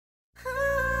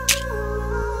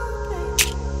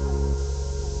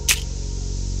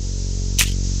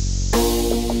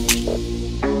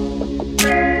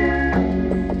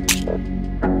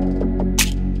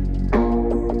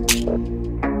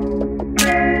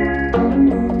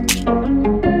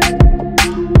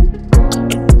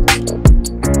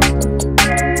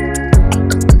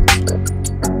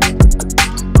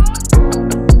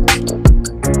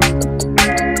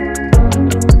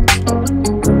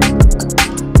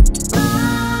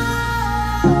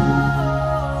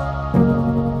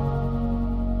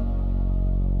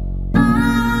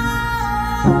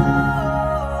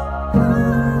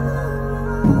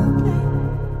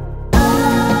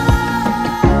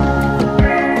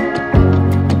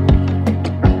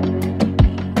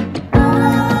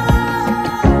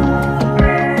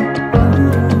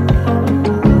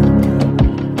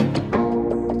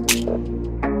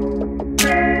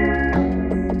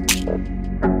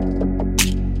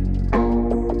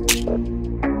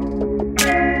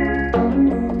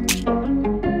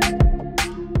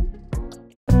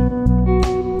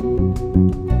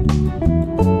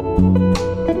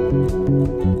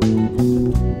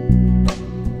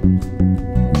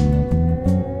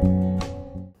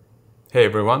Hey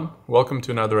everyone, welcome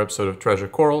to another episode of Treasure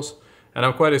Corals, and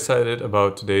I'm quite excited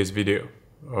about today's video.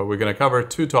 We're going to cover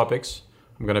two topics.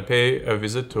 I'm going to pay a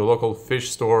visit to a local fish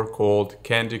store called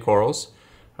Candy Corals.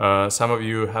 Some of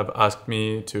you have asked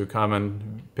me to come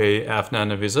and pay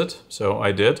Afnan a visit, so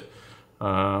I did.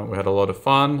 We had a lot of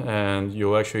fun, and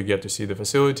you'll actually get to see the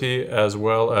facility as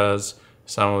well as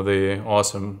some of the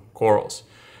awesome corals.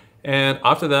 And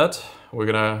after that, we're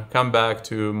going to come back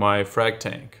to my frag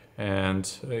tank.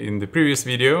 And in the previous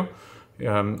video,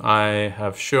 I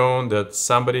have shown that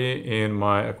somebody in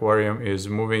my aquarium is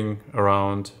moving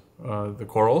around the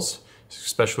corals,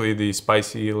 especially the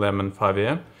spicy lemon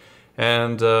favia.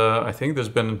 And I think there's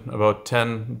been about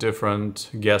 10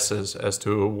 different guesses as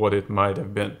to what it might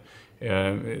have been.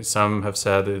 Some have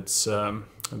said it's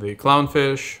the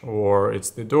clownfish, or it's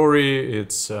the dory,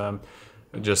 it's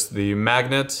just the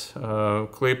magnet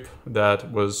clip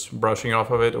that was brushing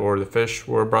off of it, or the fish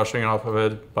were brushing off of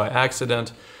it by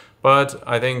accident. But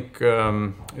I think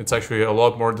it's actually a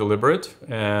lot more deliberate,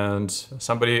 and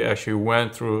somebody actually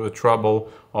went through the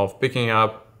trouble of picking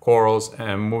up corals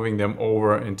and moving them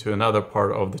over into another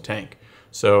part of the tank.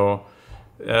 So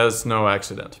there's no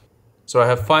accident. So I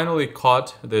have finally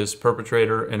caught this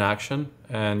perpetrator in action,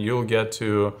 and you'll get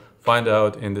to find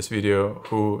out in this video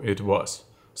who it was.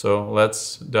 So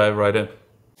let's dive right in.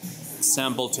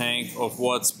 Sample tank of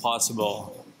what's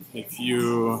possible if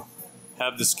you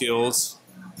have the skills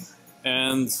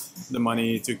and the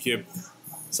money to keep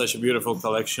such a beautiful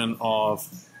collection of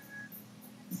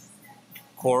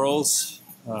corals,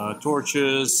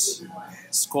 torches,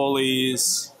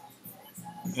 scollies,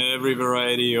 every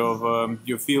variety of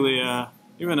euphilia,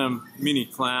 even a mini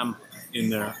clam in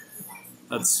there.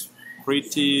 That's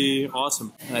pretty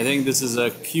awesome. I think this is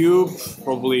a cube,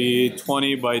 probably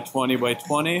 20 by 20 by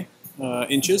 20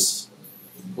 inches,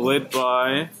 lit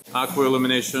by Aqua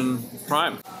Illumination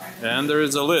Prime. And there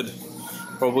is a lid,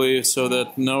 probably so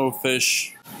that no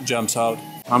fish jumps out.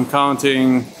 I'm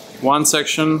counting one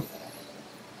section,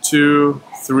 two,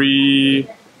 three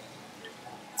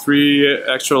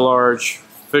extra large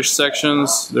fish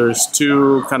sections. There's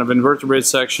two kind of invertebrate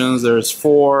sections. There's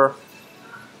 4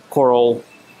 coral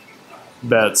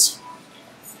beds.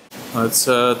 Let's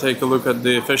take a look at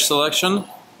the fish selection.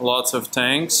 Lots of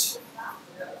tanks.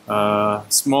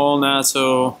 Small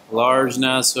Naso, large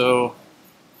Naso,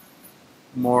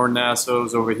 more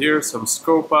Nasos over here, some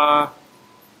Scopa,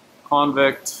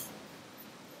 convict,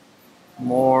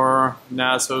 more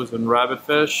Nasos and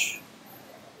rabbitfish,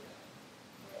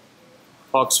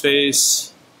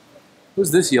 foxface. Who's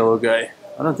this yellow guy?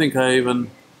 I don't think I even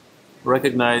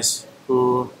recognize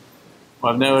who.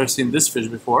 I've never seen this fish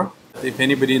before. If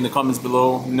anybody in the comments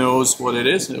below knows what it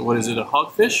is, what is it, a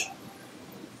hogfish?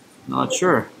 Not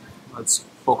sure. Let's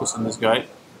focus on this guy.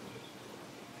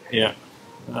 Yeah,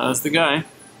 that's the guy.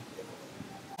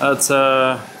 That's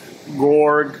a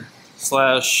gorg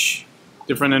slash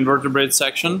different invertebrate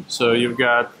section. So you've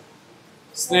got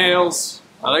snails.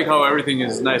 I like how everything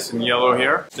is nice and yellow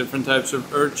here. Different types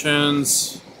of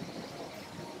urchins,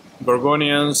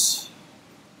 gorgonians.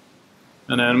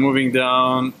 And then moving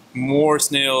down, more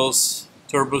snails,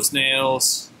 turbo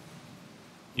snails.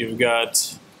 You've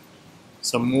got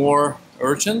some more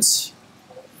urchins.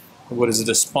 What is it,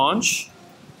 a sponge?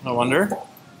 I wonder.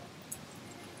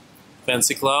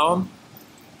 Fancy clown.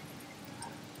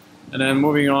 And then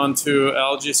moving on to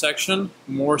algae section,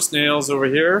 more snails over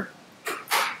here.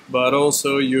 But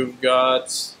also you've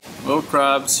got little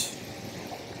crabs,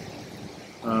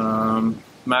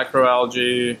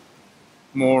 macroalgae,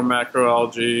 more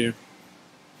macroalgae,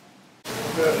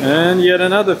 and yet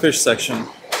another fish section.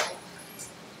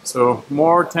 So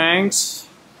more tanks,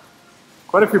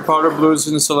 quite a few powder blues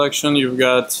in the selection. You've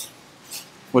got,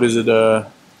 what is it, a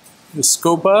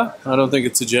Scopa? I don't think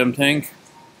it's a gem tank.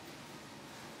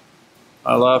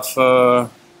 I love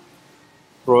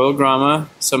Royal Grama,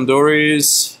 some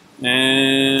dories,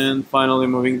 and finally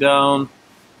moving down,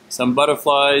 some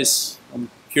butterflies. I'm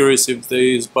curious if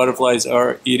these butterflies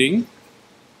are eating.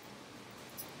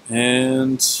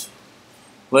 And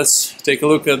let's take a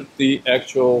look at the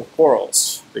actual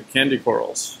corals, the candy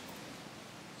corals.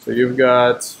 So you've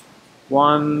got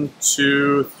 1,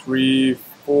 2, 3,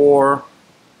 4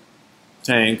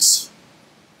 tanks.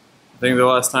 I think the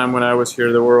last time when I was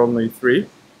here there were only 3.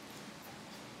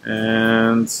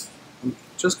 And I'm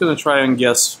just going to try and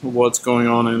guess what's going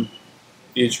on in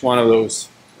each one of those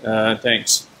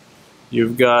tanks.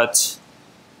 You've got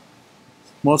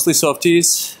mostly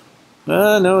softies.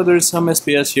 No, there's some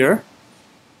SPS here.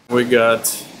 We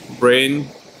got brain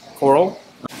coral.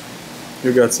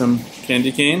 You got some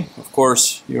candy cane. Of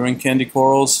course, you're in candy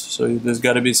corals, so there's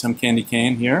got to be some candy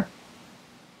cane here.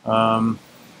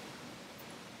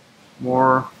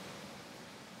 More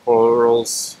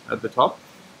corals at the top.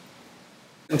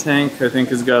 The tank, I think,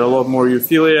 has got a lot more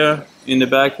euphyllia in the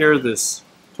back here. There's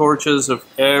torches of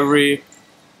every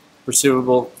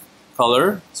perceivable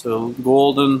color. So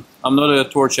golden, I'm not a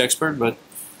torch expert, but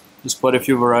there's quite a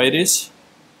few varieties.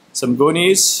 Some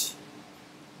gonies.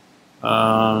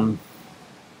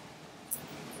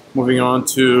 Moving on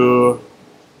to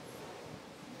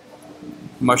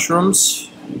mushrooms.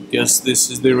 I guess this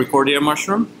is the Ricordia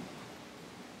mushroom.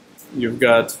 You've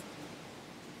got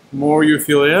more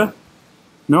euphyllia.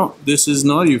 No, this is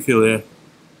not euphyllia.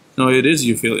 No, it is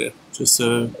euphyllia. Just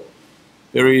a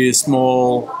very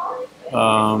small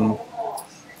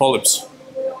polyps.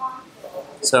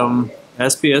 Some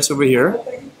SPS over here.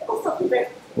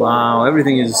 Wow,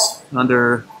 everything is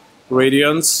under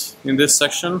radiance in this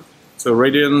section. So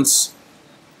radiance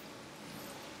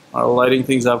are lighting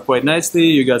things up quite nicely.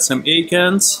 You got some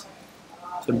acants,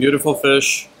 some beautiful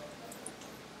fish.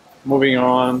 Moving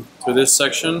on to this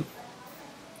section,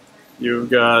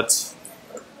 you've got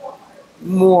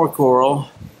more coral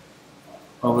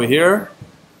over here.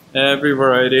 Every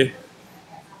variety.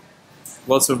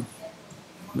 Lots of,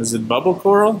 is it bubble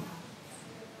coral?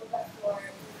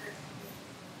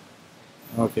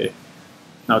 Okay,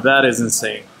 now that is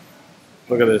insane.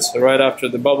 Look at this. Right after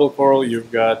the bubble coral,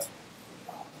 you've got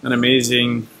an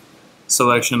amazing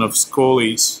selection of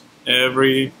scolies.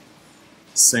 Every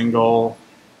single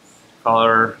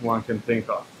color one can think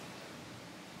of.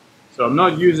 So I'm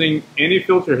not using any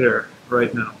filter here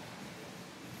right now.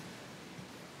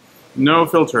 No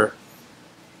filter.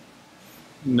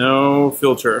 No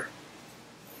filter.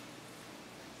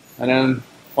 And then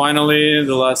finally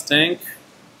the last tank.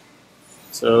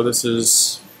 So this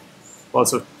is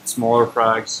lots of smaller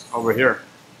frags over here.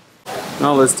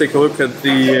 Now let's take a look at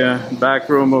the back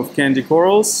room of Candy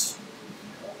Corals.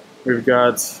 We've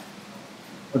got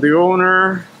the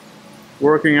owner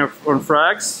working on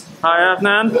frags. Hi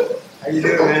Afnan. How you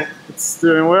doing, man? It's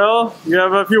doing well. You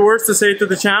have a few words to say to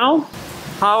the channel?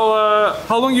 How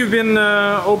long you've been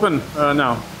open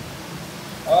now?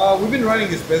 We've been running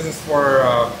this business for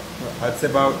I'd say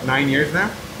about 9 years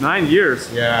now. 9 years?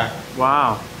 Yeah.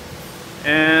 Wow.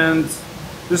 And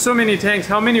there's so many tanks.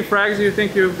 How many frags do you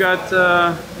think you've got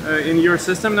in your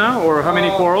system now? Or how many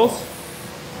corals?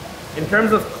 In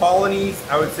terms of colonies,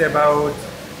 I would say about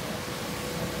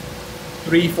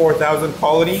 3,000–4,000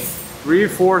 colonies.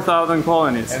 3,000–4,000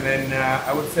 colonies. And then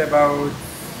I would say about,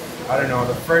 I don't know,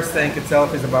 the first tank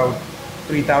itself is about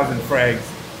 3,000 frags.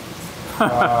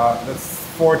 The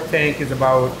fourth tank is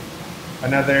about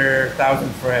another 1,000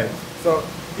 frags. So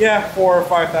yeah, 4,000 or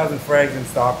 5,000 frags in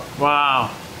stock. Wow.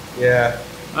 Yeah.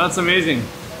 That's amazing.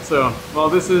 So, well,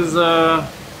 this is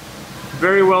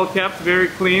very well kept, very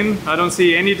clean. I don't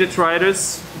see any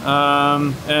detritus,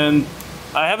 and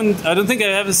I don't think I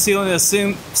ever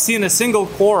seen a single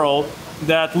coral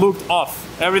that looked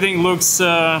off. Everything looks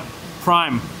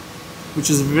prime, which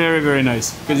is very, very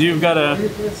nice because you've got a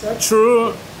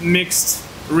true mixed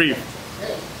reef.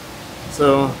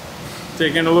 So,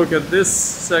 taking a look at this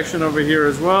section over here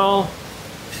as well.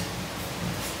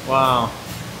 Wow.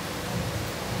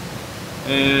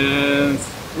 And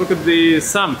look at the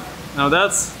sump. Now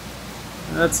that's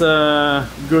a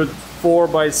good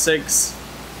 4x6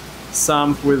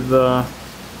 sump with a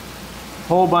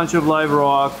whole bunch of live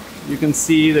rock. You can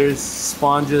see there's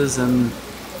sponges and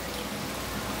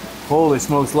holy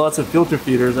smokes, lots of filter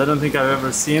feeders. I don't think I've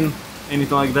ever seen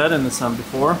anything like that in the sump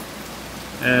before.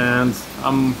 And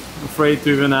I'm afraid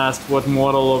to even ask what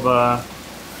model of a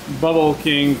Bubble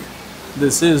King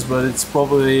this is, but it's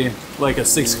probably like a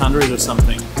 600 or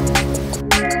something.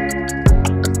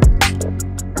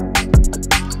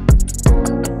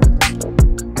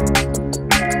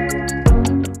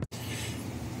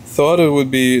 Thought it would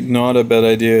be not a bad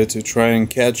idea to try and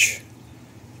catch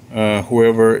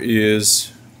whoever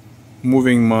is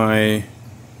moving my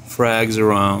frags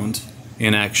around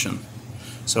in action.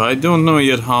 So I don't know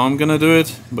yet how I'm gonna do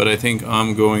it, but I think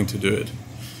I'm going to do it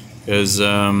because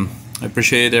I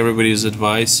appreciate everybody's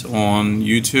advice on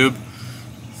YouTube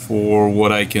for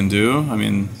what I can do. I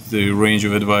mean, the range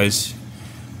of advice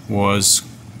was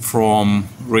from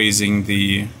raising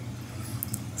the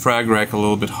frag rack a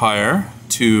little bit higher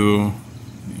to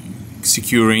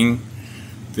securing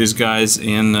these guys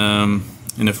in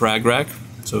a frag rack.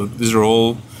 So these are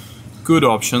all good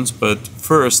options, but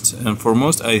first and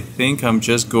foremost, I think I'm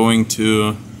just going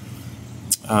to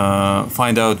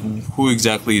find out who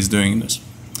exactly is doing this.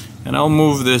 And I'll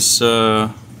move this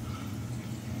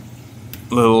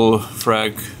little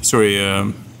frag, sorry,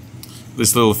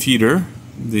 this little feeder,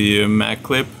 the mag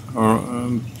clip,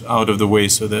 or out of the way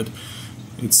so that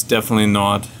it's definitely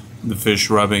not the fish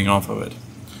rubbing off of it.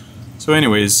 So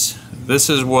anyways, this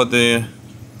is what the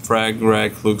frag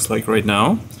rack looks like right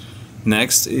now.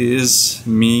 Next is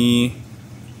me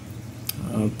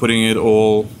putting it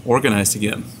all organized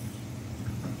again.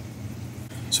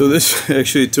 So this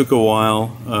actually took a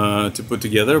while to put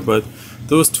together, but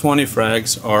those 20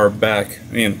 frags are back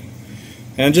in.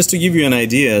 And just to give you an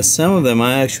idea, some of them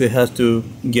I actually had to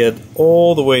get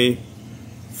all the way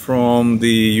from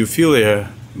the Euphilia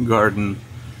garden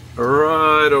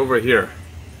right over here.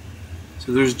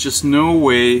 So there's just no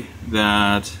way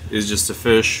that is just a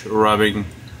fish rubbing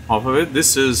off of it.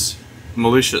 This is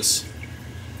malicious.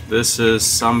 This is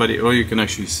somebody, oh, you can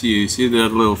actually see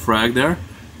that little frag there?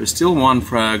 There's still one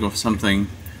frag of something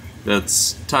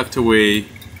that's tucked away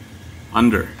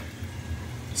under.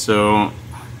 So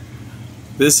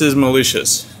this is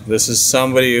malicious. This is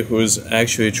somebody who's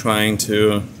actually trying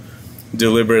to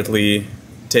deliberately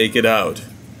take it out.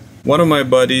 One of my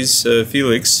buddies,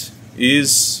 Felix,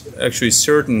 is actually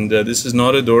certain that this is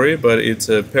not a dory, but it's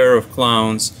a pair of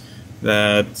clowns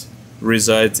that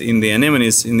resides in the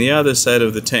anemones in the other side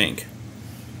of the tank.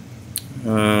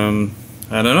 I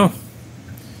don't know.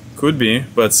 Could be,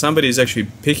 but somebody is actually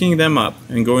picking them up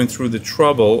and going through the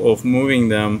trouble of moving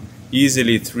them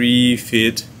easily 3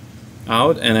 feet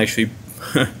out and actually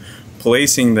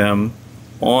placing them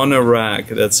on a rack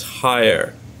that's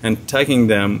higher and tucking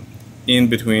them in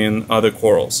between other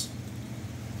corals.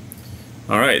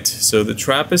 Alright, so the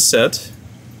trap is set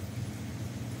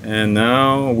and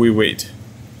now we wait.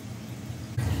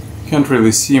 Can't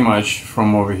really see much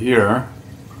from over here,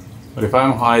 but if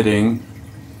I'm hiding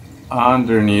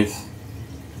underneath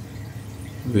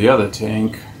the other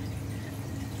tank,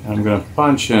 I'm gonna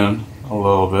punch in a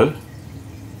little bit,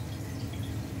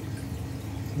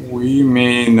 we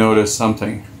may notice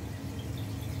something.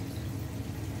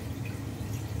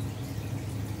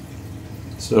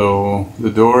 So the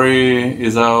dory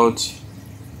is out,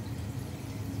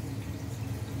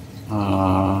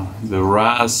 the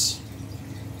wrasse,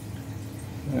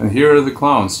 and here are the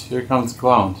clowns. Here comes the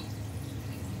clowns.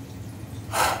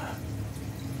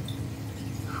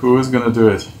 Who is gonna do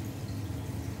it?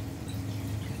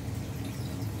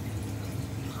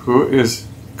 Who is?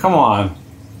 Come on.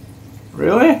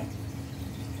 Really?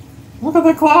 Look at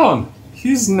the clown.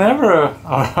 He's never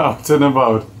out and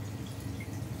about.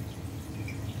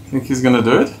 Think he's gonna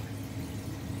do it?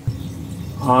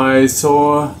 I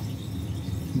saw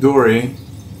Dory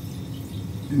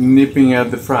nipping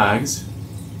at the frags,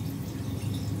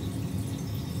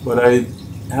 but I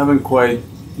haven't quite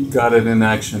got it in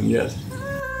action yet.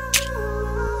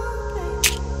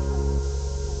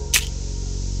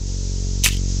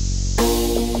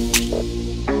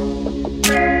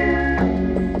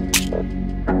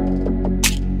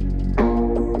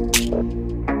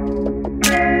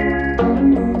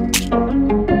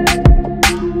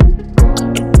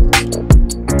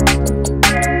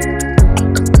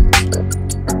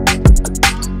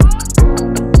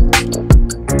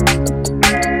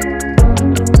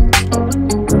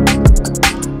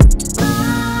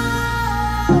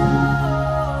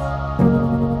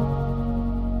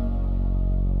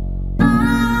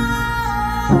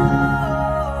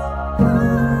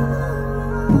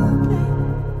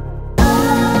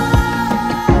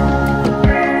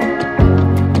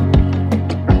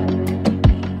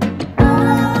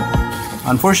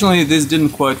 Unfortunately, this didn't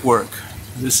quite work.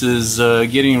 This is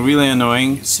getting really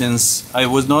annoying since I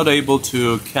was not able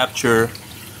to capture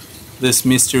this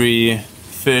mystery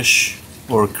fish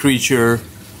or creature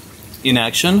in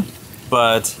action.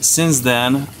 But since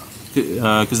then,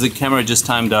 because the camera just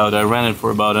timed out, I ran it for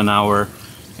about an hour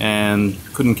and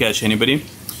couldn't catch anybody.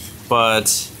 But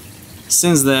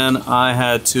since then, I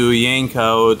had to yank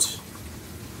out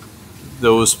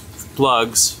those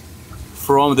plugs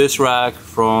from this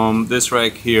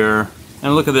rack here,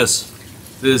 and look at this.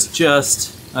 This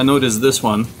just, I noticed this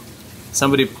one.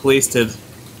 Somebody placed it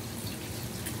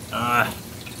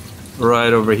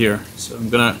right over here. So I'm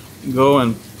gonna go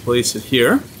and place it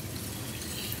here.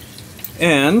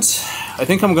 And I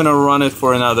think I'm gonna run it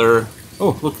for another,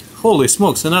 oh look, holy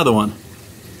smokes, another one.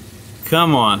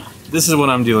 Come on, this is what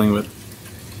I'm dealing with.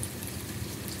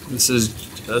 This is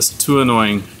just too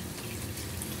annoying.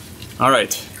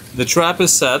 Alright. The trap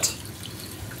is set.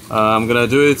 I'm gonna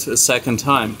do it a second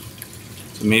time.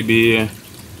 So maybe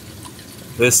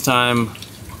this time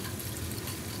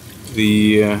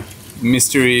the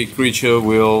mystery creature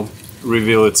will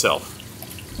reveal itself.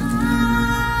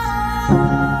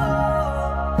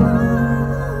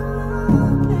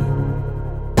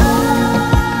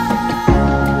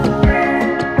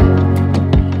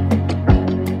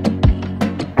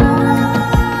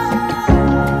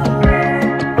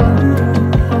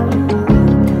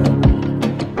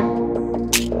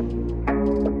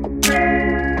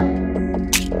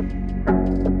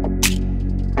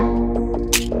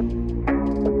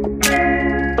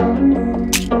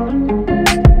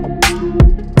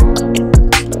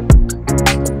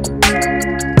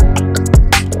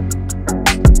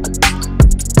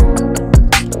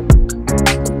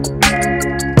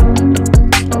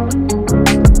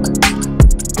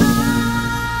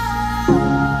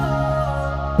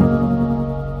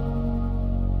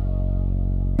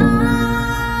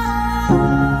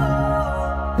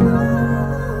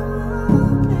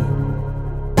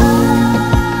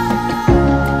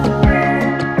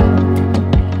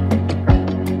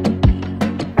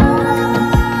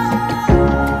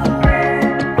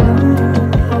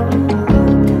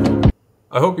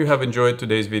 hope you have enjoyed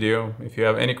today's video. If you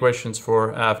have any questions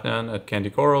for Afnan at Candy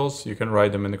Corals, you can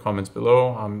write them in the comments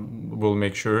below. We'll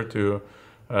make sure to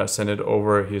send it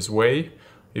over his way.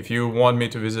 If you want me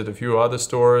to visit a few other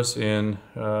stores in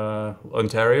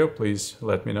Ontario, please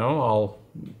let me know. I'll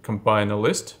combine a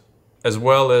list. As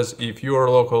well as if you are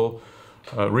a local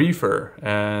reefer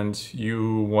and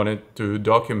you wanted to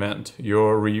document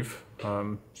your reef,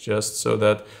 just so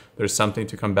that there's something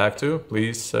to come back to,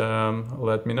 please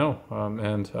let me know,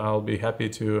 and I'll be happy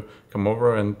to come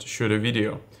over and shoot a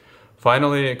video.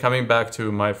 Finally, coming back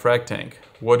to my frag tank,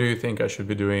 what do you think I should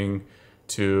be doing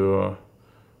to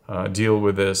deal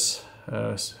with this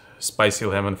spicy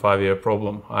lemon 5-year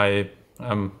problem? I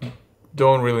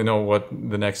don't really know what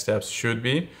the next steps should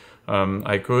be.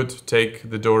 I could take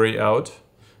the dory out.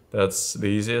 That's the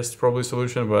easiest probably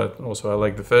solution, but also I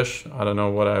like the fish. I don't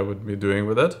know what I would be doing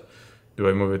with it. Do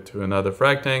I move it to another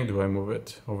frag tank? Do I move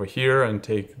it over here and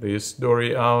take this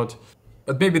dory out?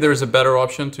 But maybe there's a better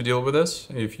option to deal with this.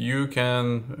 If you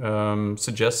can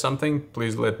suggest something,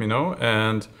 please let me know,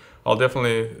 and I'll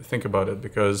definitely think about it,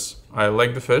 because I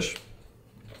like the fish.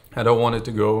 I don't want it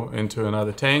to go into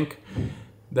another tank.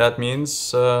 That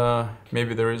means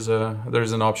maybe there's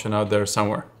an option out there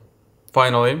somewhere.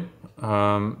 Finally,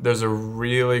 there's a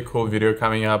really cool video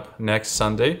coming up next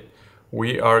Sunday.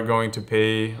 We are going to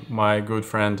pay my good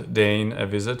friend Dane a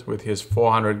visit with his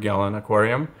 400-gallon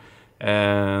aquarium.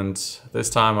 And this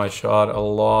time I shot a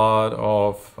lot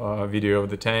of video of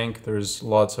the tank. There's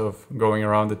lots of going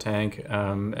around the tank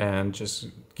and just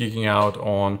geeking out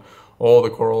on all the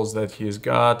corals that he's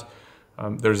got.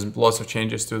 There's lots of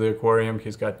changes to the aquarium.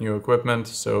 He's got new equipment,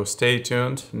 so stay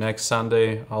tuned. Next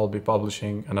Sunday, I'll be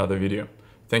publishing another video.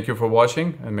 Thank you for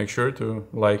watching, and make sure to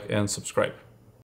like and subscribe.